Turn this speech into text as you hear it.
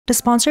The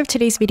sponsor of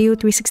today's video,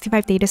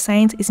 365 Data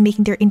Science, is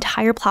making their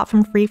entire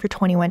platform free for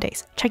 21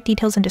 days. Check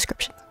details in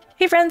description.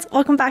 Hey friends,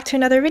 welcome back to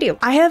another video.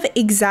 I have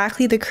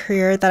exactly the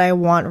career that I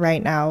want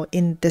right now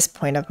in this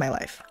point of my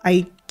life.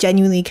 I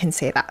genuinely can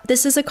say that.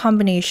 This is a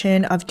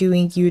combination of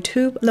doing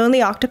YouTube,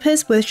 Lonely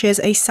Octopus, which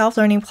is a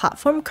self-learning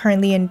platform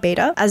currently in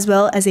beta, as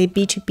well as a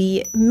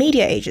B2B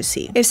media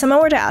agency. If someone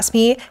were to ask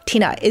me,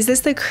 Tina, is this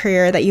the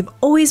career that you've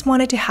always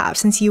wanted to have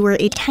since you were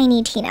a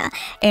tiny Tina?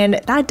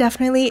 And that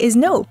definitely is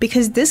no,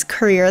 because this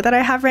career that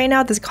I have right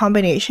now, this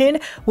combination,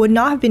 would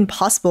not have been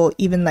possible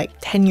even like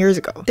 10 years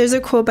ago. There's a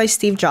quote by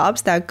Steve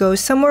Jobs that goes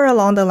somewhere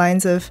along the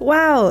lines of,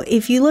 wow,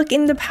 if you look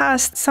in the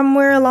past,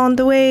 somewhere along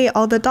the way,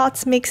 all the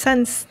dots make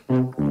sense.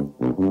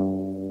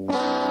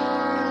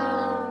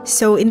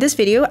 So in this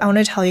video, I want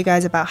to tell you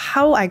guys about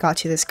how I got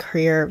to this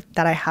career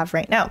that I have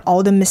right now.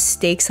 All the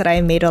mistakes that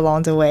I made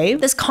along the way.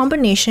 This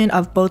combination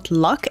of both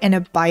luck and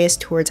a bias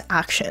towards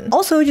action.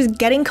 Also just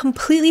getting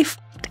completely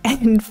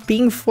and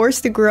being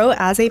forced to grow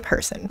as a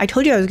person. I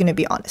told you I was going to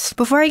be honest.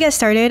 Before I get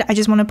started, I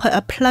just want to put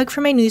a plug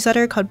for my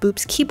newsletter called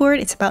Boop's Keyboard.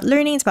 It's about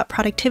learning, it's about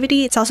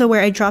productivity. It's also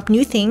where I drop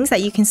new things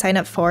that you can sign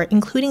up for,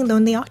 including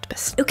Lonely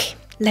Octopus. Okay,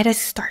 let us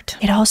start.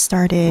 It all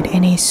started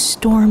in a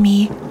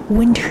stormy,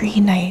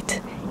 wintry night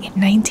in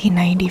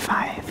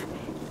 1995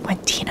 when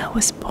Tina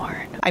was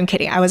born. I'm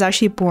kidding. I was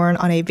actually born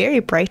on a very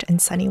bright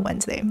and sunny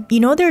Wednesday. You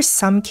know, there's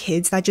some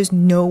kids that just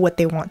know what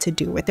they want to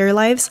do with their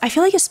lives. I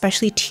feel like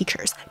especially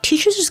teachers.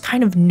 Teachers just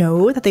kind of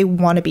know that they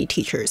want to be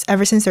teachers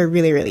ever since they're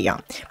really, really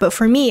young. But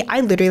for me,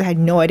 I literally had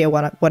no idea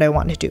what I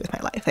wanted to do with my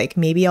life. Like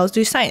maybe I'll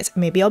do science.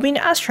 Maybe I'll be an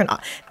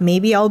astronaut.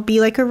 Maybe I'll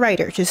be like a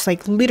writer, just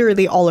like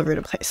literally all over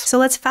the place. So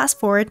let's fast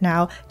forward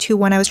now to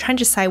when I was trying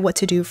to decide what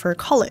to do for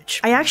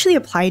college. I actually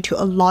applied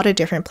to a lot of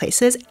different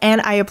places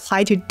and I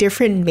applied to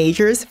different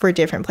majors for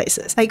different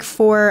places. Like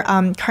for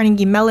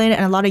Carnegie Mellon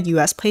and a lot of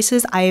US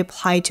places, I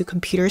applied to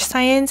computer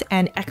science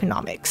and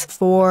economics.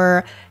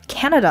 For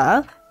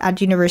Canada, at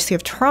the University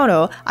of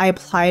Toronto, I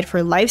applied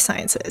for life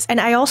sciences.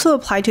 And I also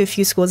applied to a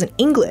few schools in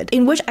England,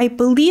 in which I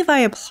believe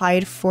I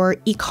applied for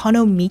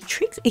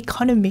econometrics?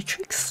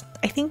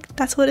 I think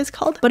that's what it's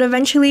called. But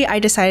eventually I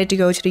decided to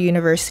go to the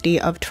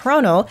University of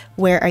Toronto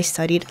where I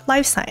studied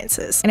life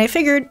sciences. And I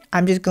figured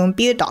I'm just going to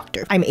be a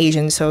doctor. I'm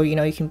Asian, so you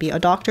know, you can be a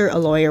doctor, a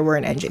lawyer, or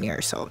an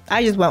engineer. So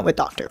I just went with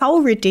doctor. How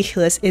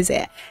ridiculous is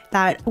it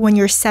that when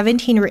you're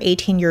 17 or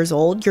 18 years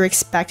old, you're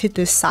expected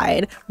to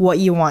decide what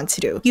you want to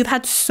do? You've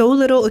had so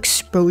little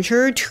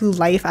exposure to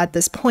life at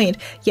this point,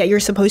 yet you're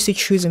supposed to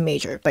choose a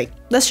major. Like,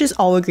 let's just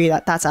all agree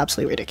that that's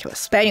absolutely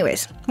ridiculous. But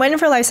anyways, went in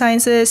for life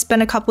sciences,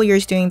 spent a couple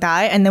years doing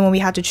that, and then when we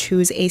had to choose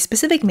a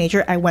specific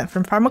major, I went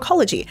from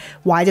pharmacology.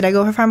 Why did I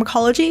go for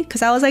pharmacology?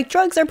 Because I was like,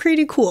 drugs are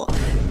pretty cool.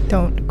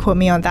 Don't quote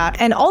me on that.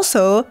 And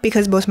also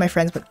because most of my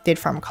friends did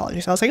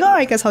pharmacology. So I was like, oh,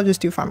 I guess I'll just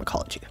do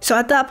pharmacology. So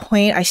at that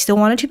point, I still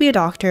wanted to be a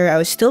doctor. I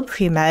was still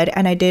pre-med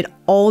and I did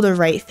all the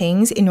right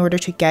things in order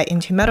to get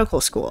into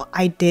medical school.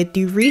 I did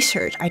the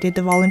research, I did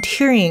the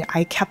volunteering,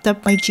 I kept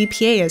up my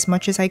GPA as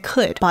much as I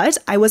could, but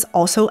I was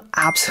also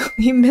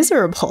absolutely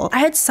miserable. I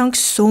had sunk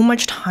so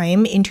much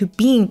time into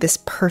being this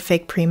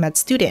perfect pre-med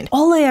student.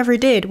 All I ever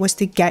did was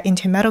to get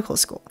into medical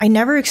school. I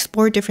never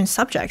explored different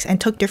subjects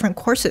and took different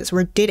courses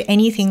or did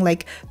anything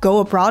like go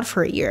abroad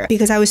for a year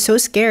because I was so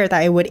scared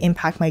that it would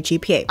impact my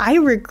GPA. I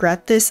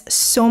regret this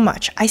so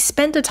much. I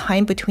spent the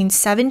time between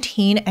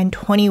 17 and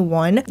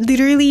 21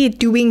 literally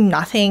doing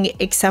nothing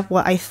except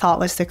what I thought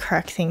was the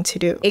correct thing to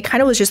do. It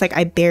kind of was just like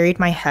I buried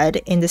my head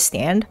in the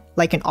sand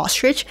like an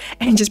ostrich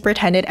and just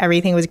pretended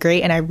everything was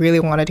great and I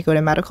really wanted to go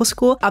to medical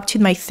school up to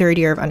my third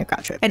year of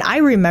undergraduate. And I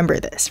remember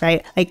this,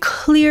 right? Like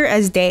clear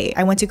as day.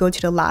 I went to go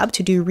to the lab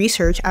to do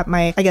research at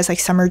my, I guess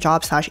like summer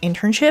job /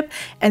 internship.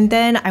 And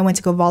then I went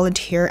to go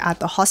volunteer at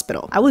the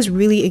hospital. I was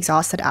really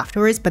exhausted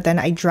afterwards, but then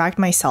I dragged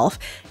myself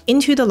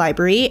into the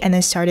library and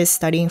then started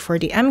studying for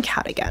the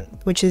MCAT again,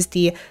 which is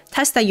the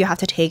test that you have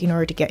to take in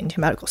order to get into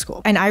medical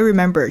school. And I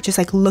remember just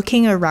like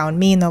looking around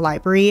me in the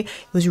library, it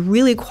was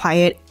really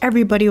quiet.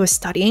 Everybody was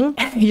studying. And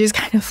I just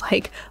kind of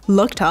like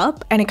looked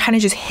up and it kind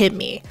of just hit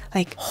me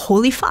like,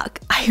 holy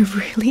fuck, I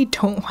really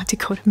don't want to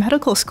go to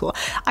medical school.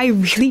 I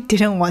really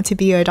didn't want to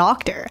be a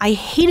doctor. I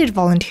hated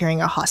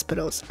volunteering at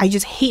hospitals. I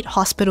just hate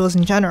hospitals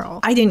in general.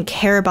 I didn't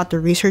care about the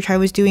research I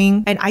was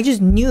doing and I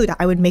just knew that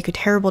I would make a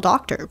terrible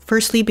doctor.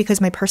 Firstly, because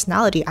my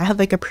personality, I have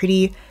like a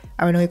pretty,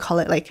 I don't know, you call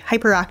it like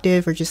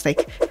hyperactive or just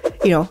like,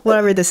 you know,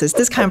 whatever this is,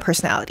 this kind of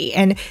personality.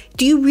 And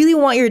do you really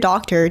want your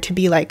doctor to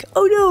be like,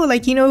 oh no,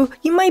 like, you know,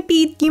 you might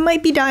be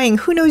dying.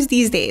 Who knows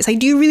these days? Like,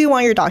 do you really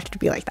want your doctor to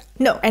be like that?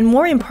 No. And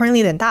more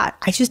importantly than that,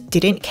 I just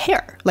didn't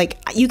care. Like,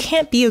 you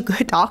can't be a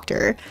good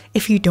doctor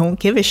if you don't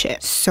give a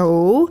shit.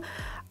 So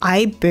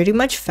I pretty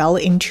much fell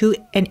into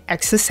an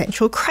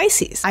existential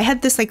crisis. I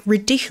had this like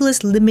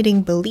ridiculous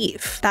limiting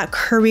belief that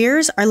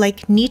careers are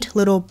like neat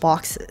little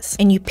boxes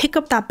and you pick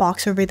up that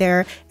box over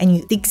there and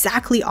you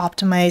exactly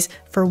optimize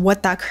for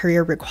what that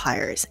career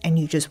requires, and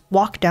you just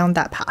walk down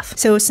that path.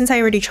 So since I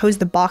already chose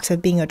the box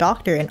of being a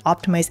doctor and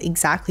optimized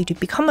exactly to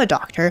become a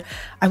doctor,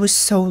 I was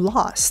so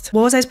lost.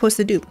 What was I supposed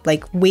to do?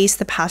 Like waste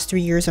the past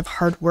 3 years of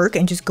hard work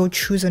and just go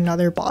choose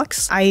another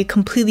box? I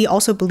completely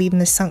also believe in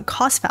the sunk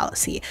cost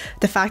fallacy.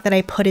 The fact that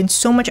I put in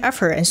so much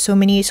effort and so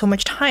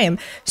much time,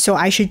 so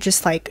I should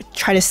just like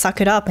try to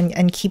suck it up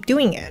and keep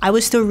doing it. I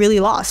was still really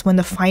lost when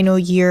the final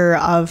year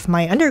of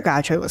my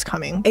undergraduate was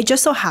coming. It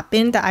just so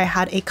happened that I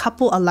had a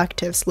couple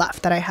electives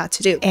left that I had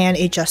to do, and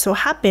it just so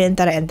happened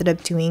that I ended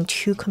up doing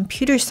 2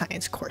 computer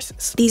science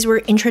courses. These were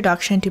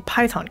introduction to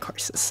Python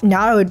courses.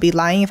 Now I would be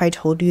lying if I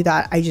told you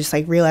that I just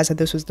like realized that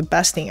this was the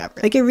best thing ever.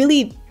 Like it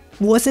really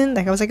wasn't.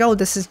 Like I was like, oh,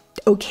 this is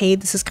okay,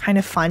 this is kind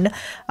of fun.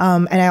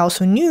 And I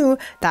also knew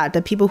that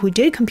the people who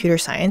did computer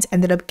science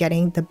ended up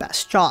getting the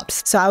best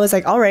jobs. So I was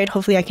like, all right,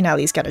 hopefully I can at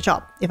least get a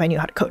job if I knew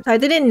how to code. I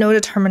didn't know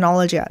the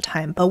terminology at the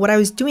time, but what I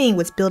was doing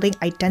was building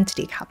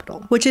identity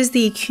capital, which is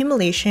the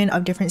accumulation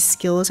of different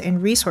skills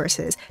and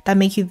resources that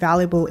make you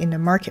valuable in the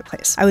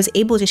marketplace. I was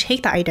able to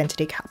take that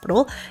identity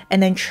capital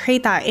and then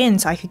trade that in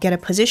so I could get a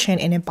position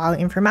in a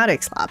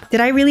bioinformatics lab.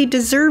 Did I really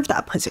deserve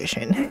that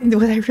position?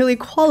 Was I really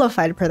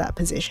qualified for that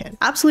position?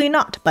 Absolutely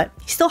not, but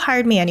he still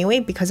hired me anyway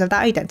because of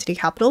that identity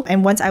capital.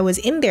 And once I was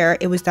in there,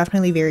 it was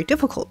definitely very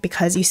difficult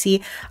because you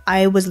see,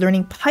 I was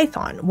learning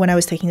Python when I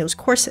was taking those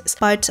courses,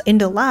 but in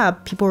the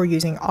lab, people were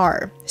using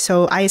R.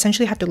 So I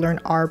essentially had to learn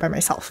R by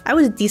myself. I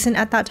was decent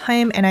at that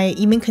time, and I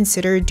even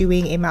considered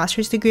doing a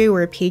master's degree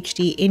or a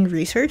PhD in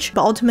research,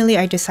 but ultimately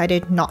I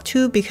decided not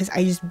to because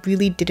I just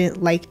really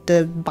didn't like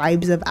the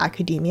vibes of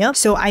academia.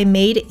 So I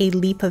made a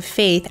leap of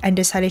faith and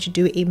decided to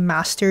do a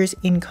master's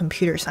in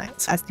computer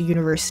science at the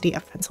University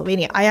of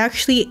Pennsylvania. I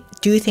actually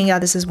do think that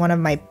this is one of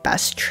my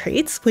best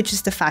traits, which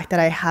is the fact that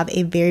I have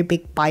a very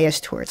big bias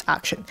towards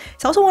action.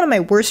 It's also one of my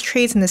worst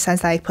traits in the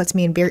sense that it puts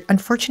me in very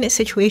unfortunate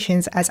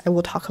situations, as I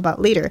will talk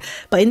about later.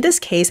 But in this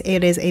case,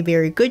 it is a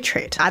very good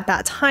trait. At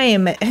that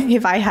time,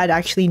 if I had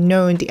actually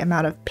known the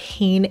amount of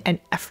pain and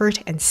effort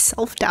and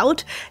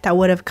self-doubt that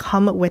would have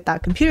come with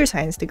that computer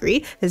science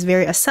degree, this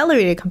very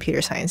accelerated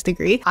computer science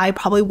degree, I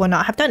probably would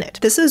not have done it.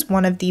 This is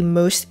one of the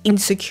most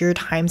insecure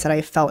times that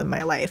I felt in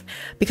my life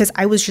because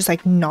I was just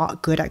like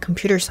not good at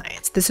computer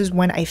science. This is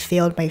when I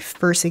failed my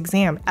first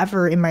exam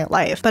ever in my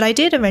life. But I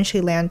did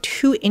eventually land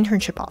 2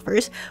 internship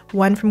offers,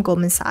 one from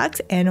Goldman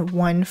Sachs and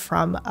one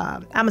from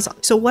Amazon.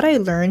 So what I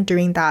learned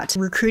during that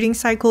recruiting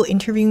cycle,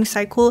 interviewing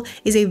cycle,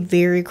 is a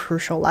very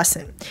crucial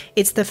lesson.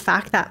 It's the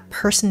fact that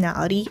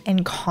personality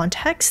and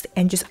context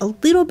and just a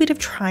little bit of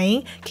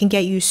trying can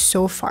get you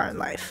so far in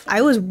life.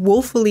 I was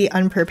woefully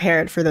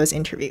unprepared for those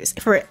interviews.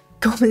 For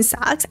Goldman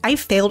Sachs, I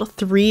failed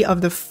 3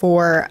 of the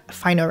 4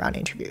 final round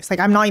interviews. Like,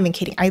 I'm not even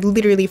kidding. I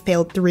literally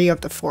failed 3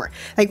 of the 4.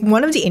 Like,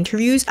 one of the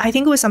interviews, I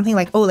think it was something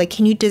like, oh, like,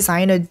 can you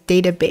design a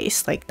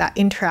database like that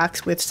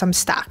interacts with some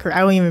stack? Or I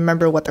don't even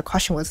remember what the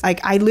question was.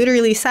 Like, I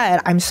literally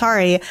said, I'm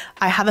sorry,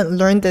 I haven't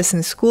learned this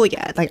in school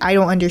yet. Like, I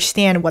don't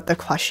understand what the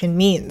question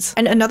means.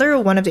 And another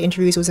one of the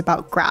interviews was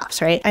about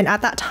graphs, right? And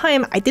at that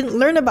time, I didn't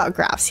learn about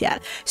graphs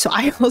yet. So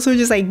I also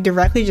just like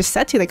directly just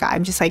said to the guy,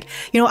 I'm just like,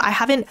 you know, I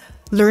haven't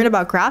learn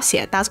about graphs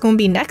yet. That's going to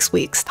be next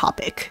week's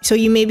topic. So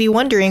you may be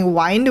wondering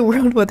why in the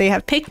world would they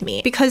have picked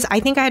me? Because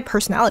I think I had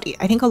personality.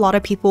 I think a lot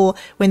of people,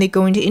 when they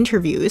go into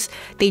interviews,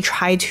 they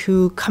try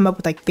to come up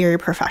with like very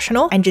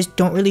professional and just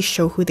don't really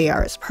show who they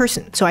are as a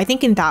person. So I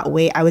think in that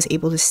way, I was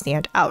able to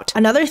stand out.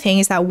 Another thing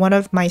is that one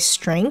of my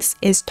strengths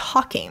is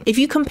talking. If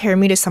you compare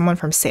me to someone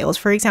from sales,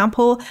 for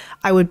example,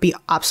 I would be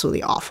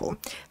absolutely awful.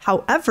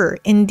 However,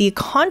 in the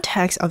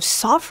context of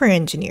software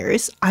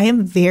engineers, I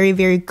am very,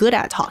 very good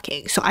at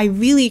talking. So I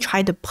really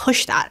tried to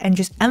push that and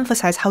just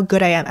emphasize how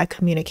good I am at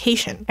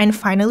communication. And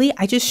finally,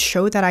 I just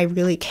showed that I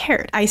really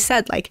cared. I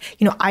said like,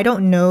 you know, I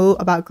don't know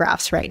about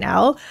graphs right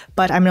now,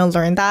 but I'm going to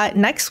learn that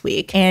next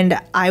week. And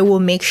I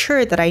will make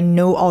sure that I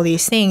know all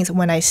these things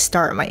when I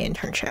start my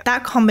internship.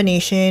 That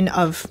combination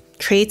of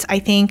traits, I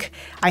think,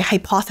 I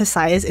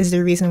hypothesize is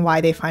the reason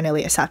why they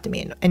finally accepted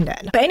me in the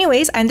end. But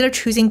anyways, I ended up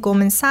choosing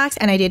Goldman Sachs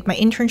and I did my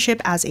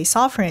internship as a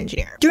software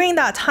engineer. During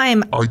that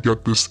time, I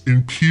get this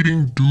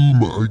impending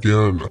doom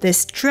again.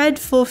 This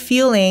dreadful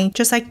feeling,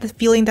 just like the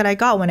feeling that I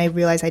got when I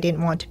realized I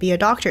didn't want to be a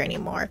doctor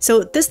anymore.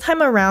 So this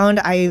time around,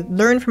 I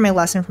learned from my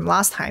lesson from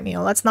last time, you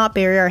know, let's not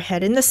bury our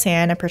head in the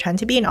sand and pretend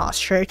to be an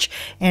ostrich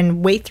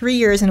and wait 3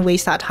 years and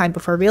waste that time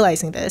before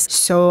realizing this.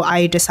 So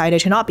I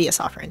decided to not be a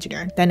software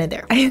engineer then and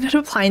there. I ended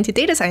up applying to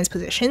data science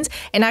positions,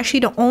 and actually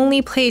the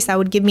only place that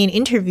would give me an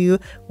interview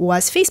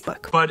was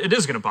Facebook. But it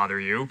is going to bother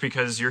you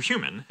because you're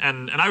human,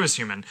 and I was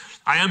human.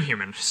 I am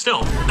human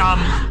still.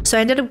 So I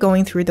ended up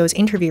going through those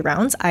interview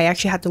rounds. I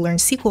actually had to learn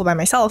SQL by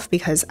myself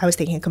because I was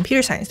taking a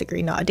computer science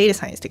degree, not a data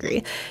science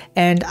degree,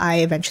 and I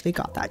eventually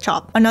got that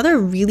job. Another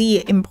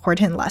really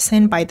important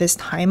lesson by this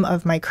time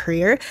of my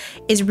career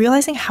is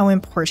realizing how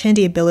important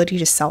the ability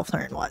to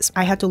self-learn was.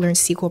 I had to learn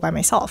SQL by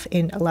myself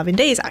in 11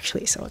 days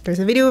actually, so there's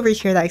a video over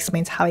here that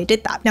explains how I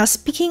did that. Now,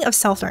 speaking of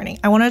self-learning,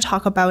 I want to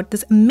talk about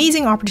this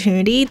amazing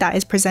opportunity that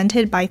is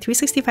presented by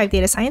 365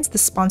 Data Science, the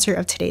sponsor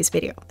of today's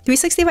video.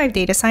 365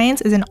 Data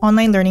Science is an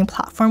online learning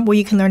platform where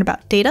you can learn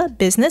about data,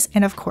 business,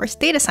 and of course,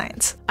 data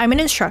science. I'm an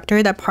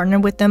instructor that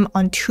partnered with them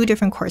on 2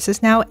 different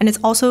courses now, and it's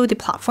also the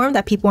platform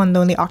that people on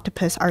Lonely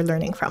Octopus are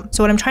learning from.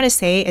 So what I'm trying to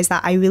say is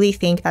that I really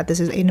think that this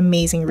is an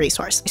amazing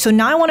resource. So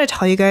now I want to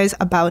tell you guys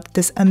about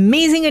this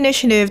amazing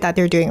initiative that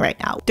they're doing right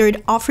now. They're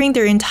offering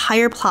their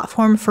entire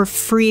platform for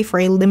free for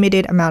a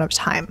limited amount of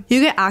time.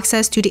 You get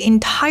access to the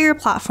entire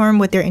platform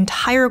with their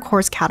entire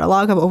course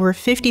catalog of over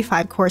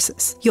 55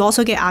 courses. You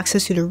also get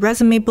access to the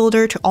resume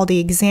builder, to all the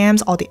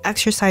exams, all the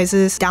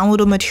exercises,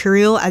 downloadable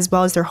material, as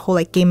well as their whole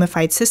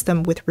gamified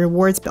system with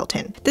rewards built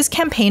in. This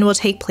campaign will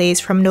take place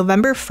from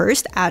November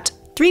 1st at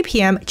 3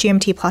 p.m.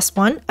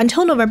 GMT+1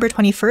 until November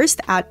 21st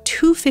at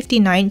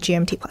 2:59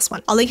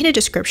 GMT+1. I'll link in the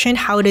description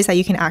how it is that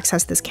you can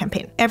access this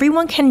campaign.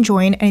 Everyone can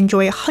join and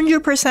enjoy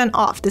 100%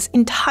 off this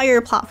entire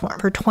platform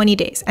for 20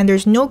 days, and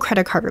there's no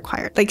credit card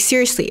required. Like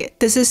seriously,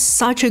 this is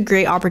such a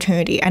great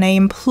opportunity, and I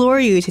implore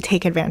you to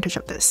take advantage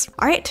of this.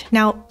 All right,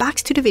 now back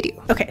to the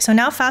video. Okay, so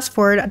now fast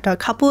forward a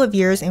couple of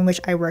years in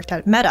which I worked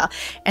at Meta,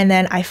 and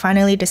then I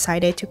finally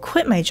decided to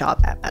quit my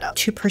job at Meta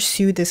to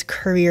pursue this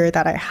career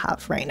that I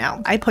have right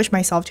now. I pushed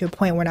myself to a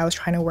point when I was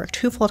trying to work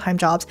 2 full-time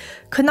jobs,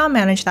 could not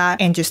manage that,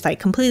 and just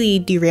completely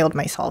derailed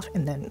myself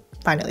and then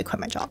finally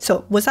quit my job.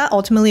 So was that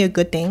ultimately a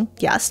good thing?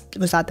 Yes.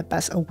 Was that the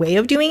best way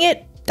of doing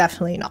it?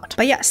 Definitely not.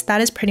 But yes, that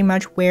is pretty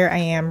much where I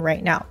am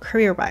right now,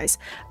 career-wise.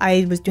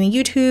 I was doing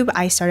YouTube.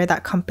 I started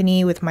that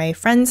company with my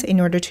friends in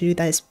order to do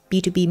this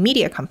B2B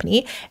media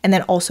company, and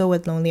then also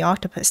with Lonely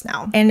Octopus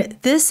now. And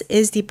this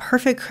is the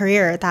perfect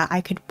career that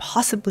I could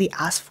possibly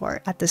ask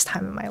for at this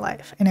time in my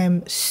life. And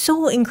I'm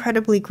so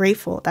incredibly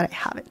grateful that I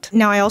have it.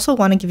 Now, I also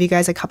want to give you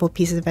guys a couple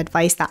pieces of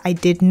advice that I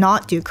did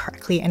not do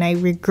correctly and I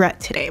regret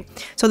today.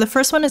 So the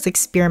first one is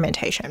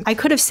experimentation. I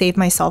could have saved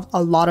myself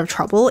a lot of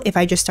trouble if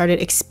I just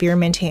started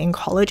experimenting in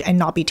college and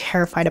not be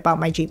terrified about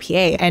my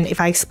GPA. And if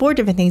I explored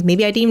different things,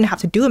 maybe I didn't even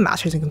have to do a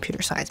master's in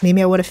computer science.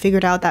 Maybe I would have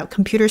figured out that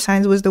computer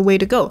science was the way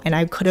to go, and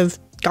I could have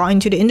got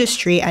into the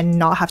industry and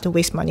not have to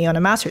waste money on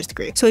a master's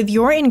degree. So if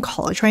you're in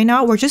college right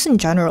now, or just in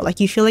general,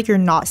 you feel like you're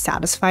not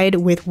satisfied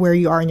with where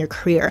you are in your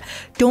career,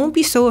 don't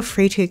be so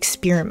afraid to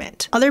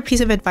experiment. Other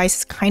piece of advice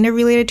is kind of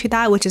related to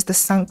that, which is the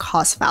sunk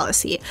cost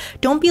fallacy.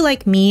 Don't be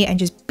like me and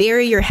just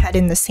bury your head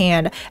in the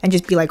sand and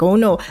just be like, oh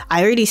no,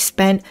 I already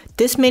spent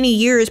this many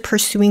years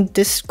pursuing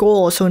this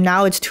goal, so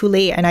now it's too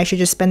late and I should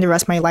just spend the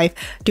rest of my life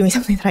doing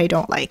something that I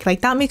don't like.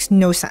 That makes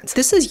no sense.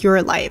 This is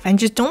your life, and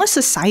just don't let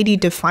society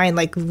define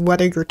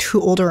whether you're too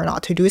old or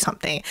not to do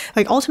something.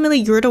 Ultimately,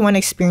 you're the one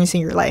experiencing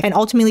your life, and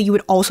ultimately you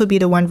would also be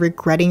the one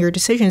regretting your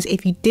decisions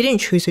if you didn't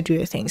choose to do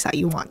the things that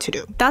you want to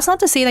do. That's not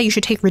to say that you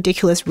should take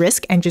ridiculous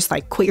risk and just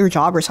quit your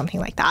job or something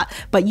like that,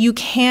 but you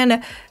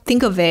can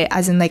think of it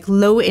as in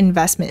low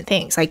investment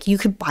things. You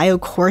could buy a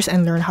course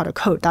and learn how to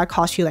code. That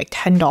costs you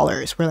 $10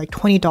 or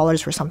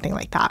 $20 for something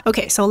like that.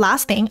 Okay, so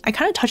last thing, I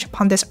kind of touched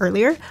upon this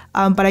earlier,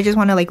 but I just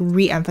want to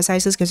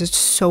re-emphasize this because it's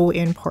so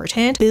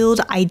important. Build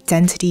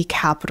identity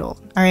capital.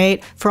 All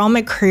right, for all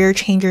my career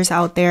changers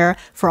out there,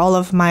 for all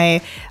of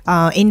my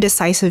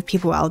indecisive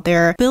people out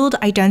there, build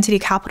identity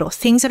capital,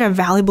 things that are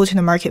valuable to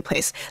the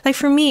marketplace.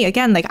 For me,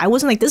 again, I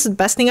wasn't this is the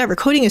best thing ever.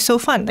 Coding is so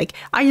fun.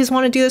 I just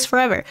want to do this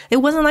forever. It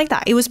wasn't like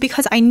that. It was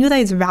because I knew that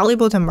it's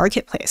valuable to the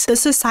marketplace. The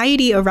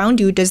society around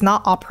you does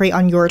not operate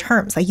on your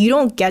terms. You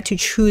don't get to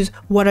choose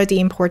what are the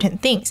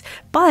important things.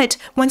 But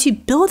once you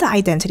build the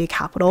identity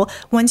capital,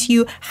 once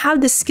you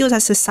have the skills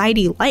that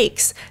society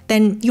likes,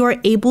 then you're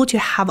able to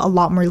have a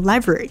lot more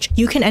leverage.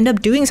 You can end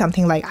up doing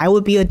something I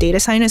will be a data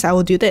scientist, I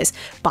will do this,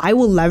 but I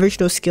will leverage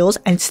those skills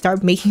and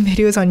start making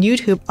videos on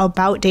YouTube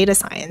about data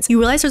science. You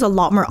realize there's a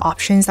lot more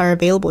options that are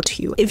available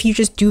to you if you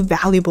just do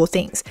valuable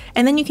things,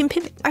 and then you can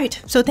pivot. All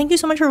right, so thank you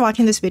so much for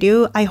watching this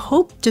video. I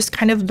hope just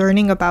kind of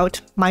learning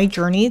about my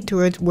journey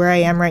towards where I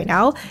am right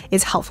now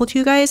is helpful to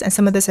you guys, and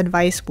some of this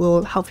advice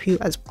will help you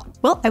as well.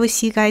 Well, I will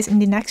see you guys in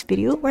the next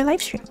video or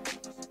live stream.